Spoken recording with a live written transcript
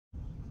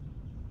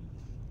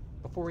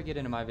before we get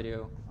into my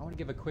video, I want to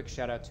give a quick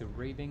shout out to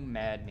Raving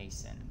Mad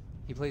Mason.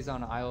 He plays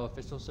on Isla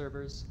official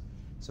servers,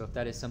 so if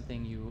that is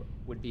something you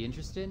would be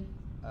interested in,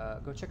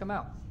 go check him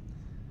out.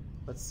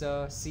 Let's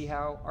see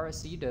how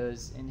RSC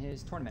does in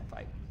his tournament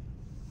fight.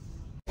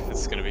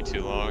 It's going to be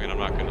too long, and I'm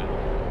not going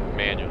to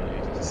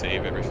manually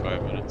save every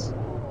 5 minutes.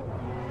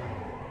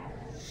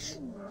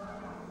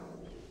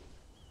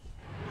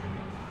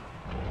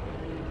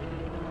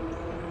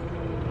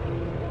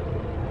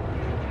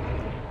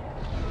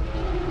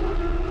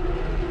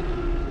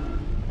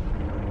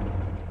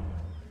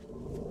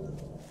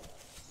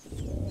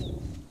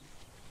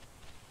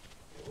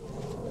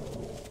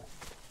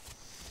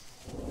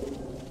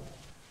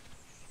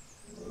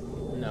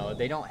 No,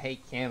 they don't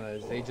hate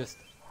Camas, they just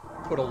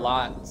put a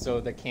lot so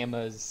the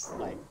Camas,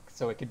 like,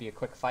 so it could be a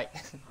quick fight.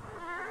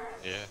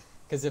 Yeah.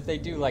 Because if they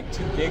do like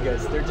 2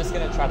 gigas, they're just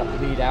gonna try to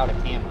bleed out a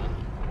Cama.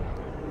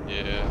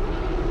 Yeah.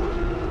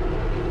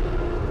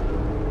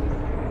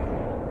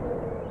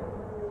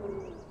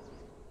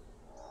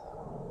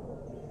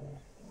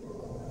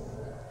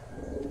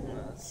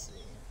 Let's see.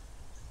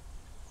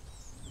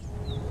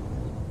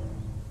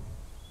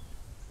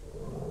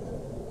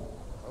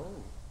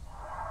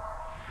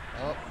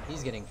 Oh,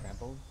 he's getting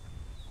trampled.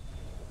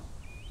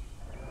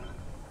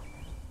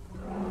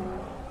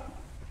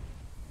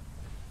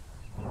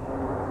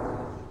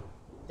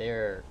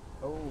 There.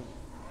 Oh.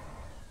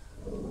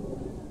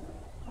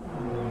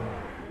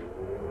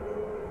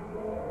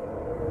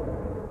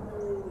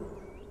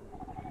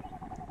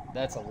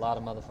 That's a lot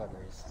of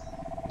motherfuckers.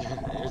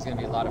 There's gonna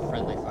be a lot of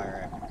friendly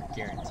fire, I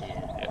guarantee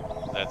it. Yeah,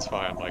 that's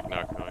why I'm like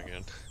not going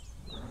in.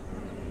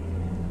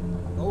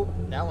 Oh,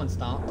 that one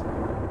stomped.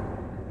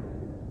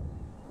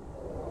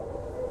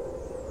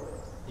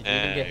 Did you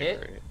even get hit?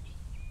 Great.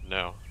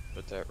 No,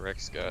 but that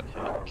Rex got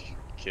hit,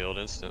 killed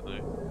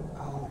instantly.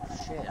 Oh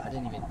shit! I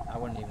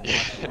wasn't even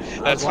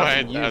watching. That's why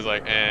I was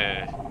like,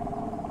 eh.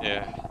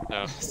 Yeah,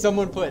 no.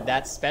 Someone put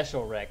that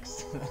special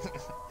Rex.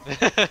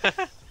 Oops.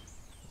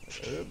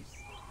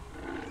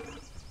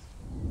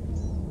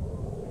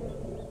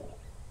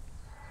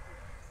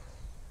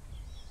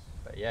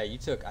 But yeah,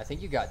 I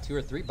think you got 2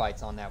 or 3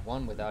 bites on that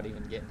one without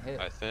even getting hit.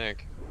 I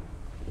think.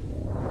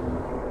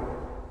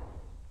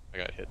 I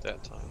got hit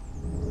that time.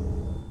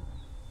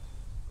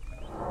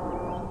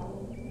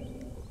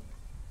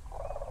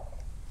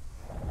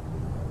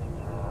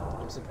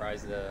 I'm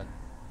surprised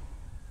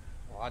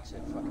watch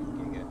it fucking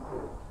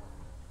giga.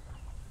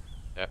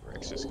 That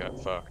Rex just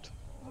got fucked.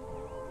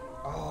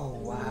 Oh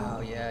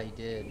wow, yeah, he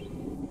did.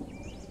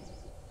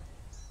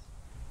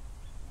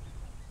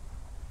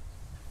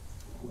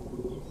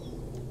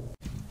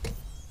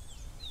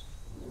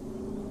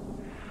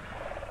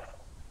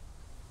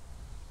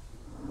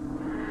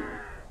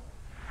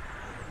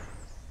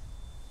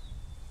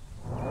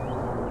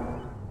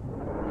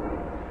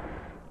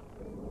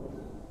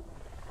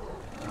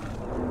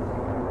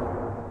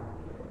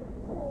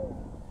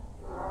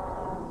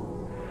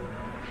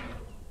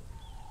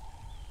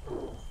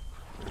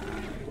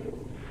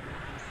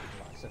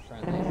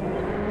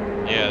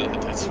 Yeah,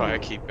 that's why I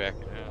keep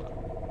backing out.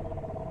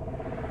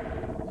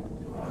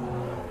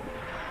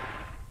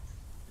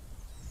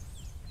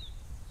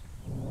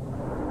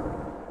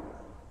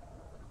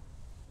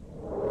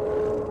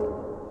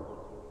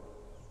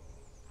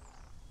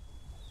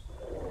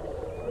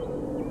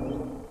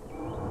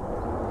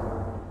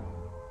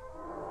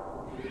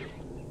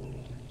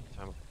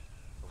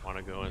 I want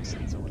to go in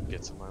since someone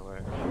gets in my way.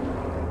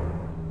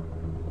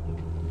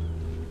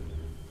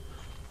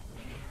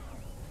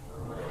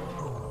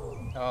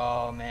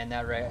 Oh man,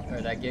 that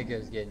Giga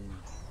is getting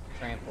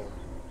trampled.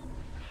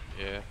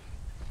 Yeah.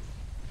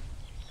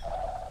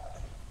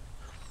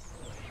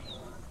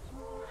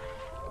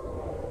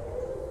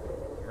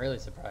 I'm really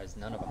surprised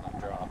none of them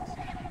have dropped.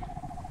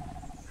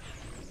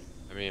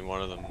 I mean,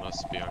 one of them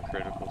must be on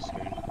critical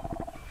soon.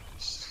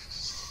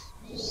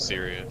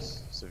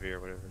 Serious, severe,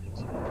 whatever it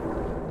is.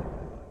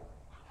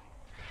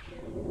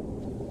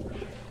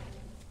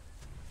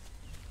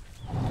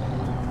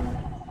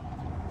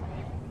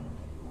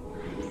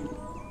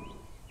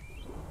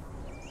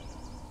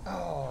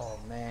 Oh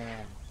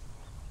man.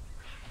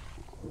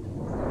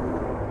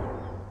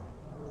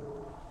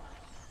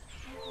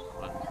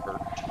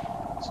 Unhurt,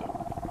 so.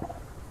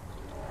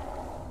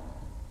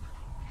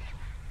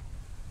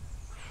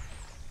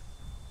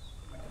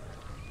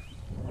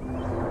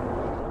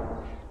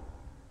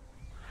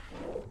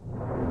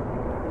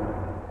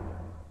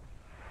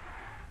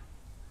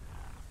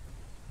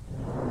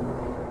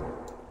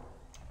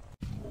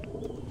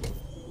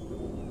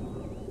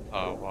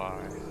 Oh,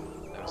 why?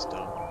 That was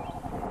dumb.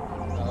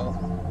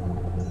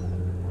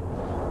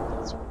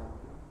 That's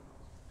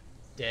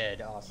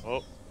dead. Awesome.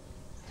 Oh.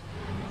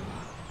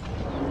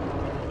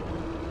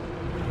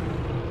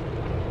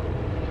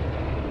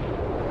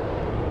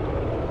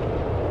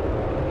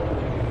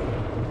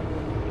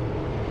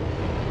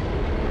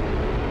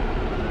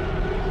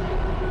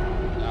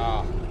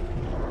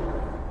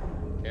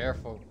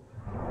 Careful.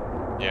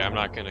 Yeah, I'm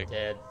not gonna.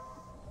 Dead.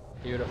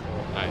 Beautiful.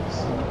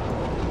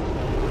 Nice.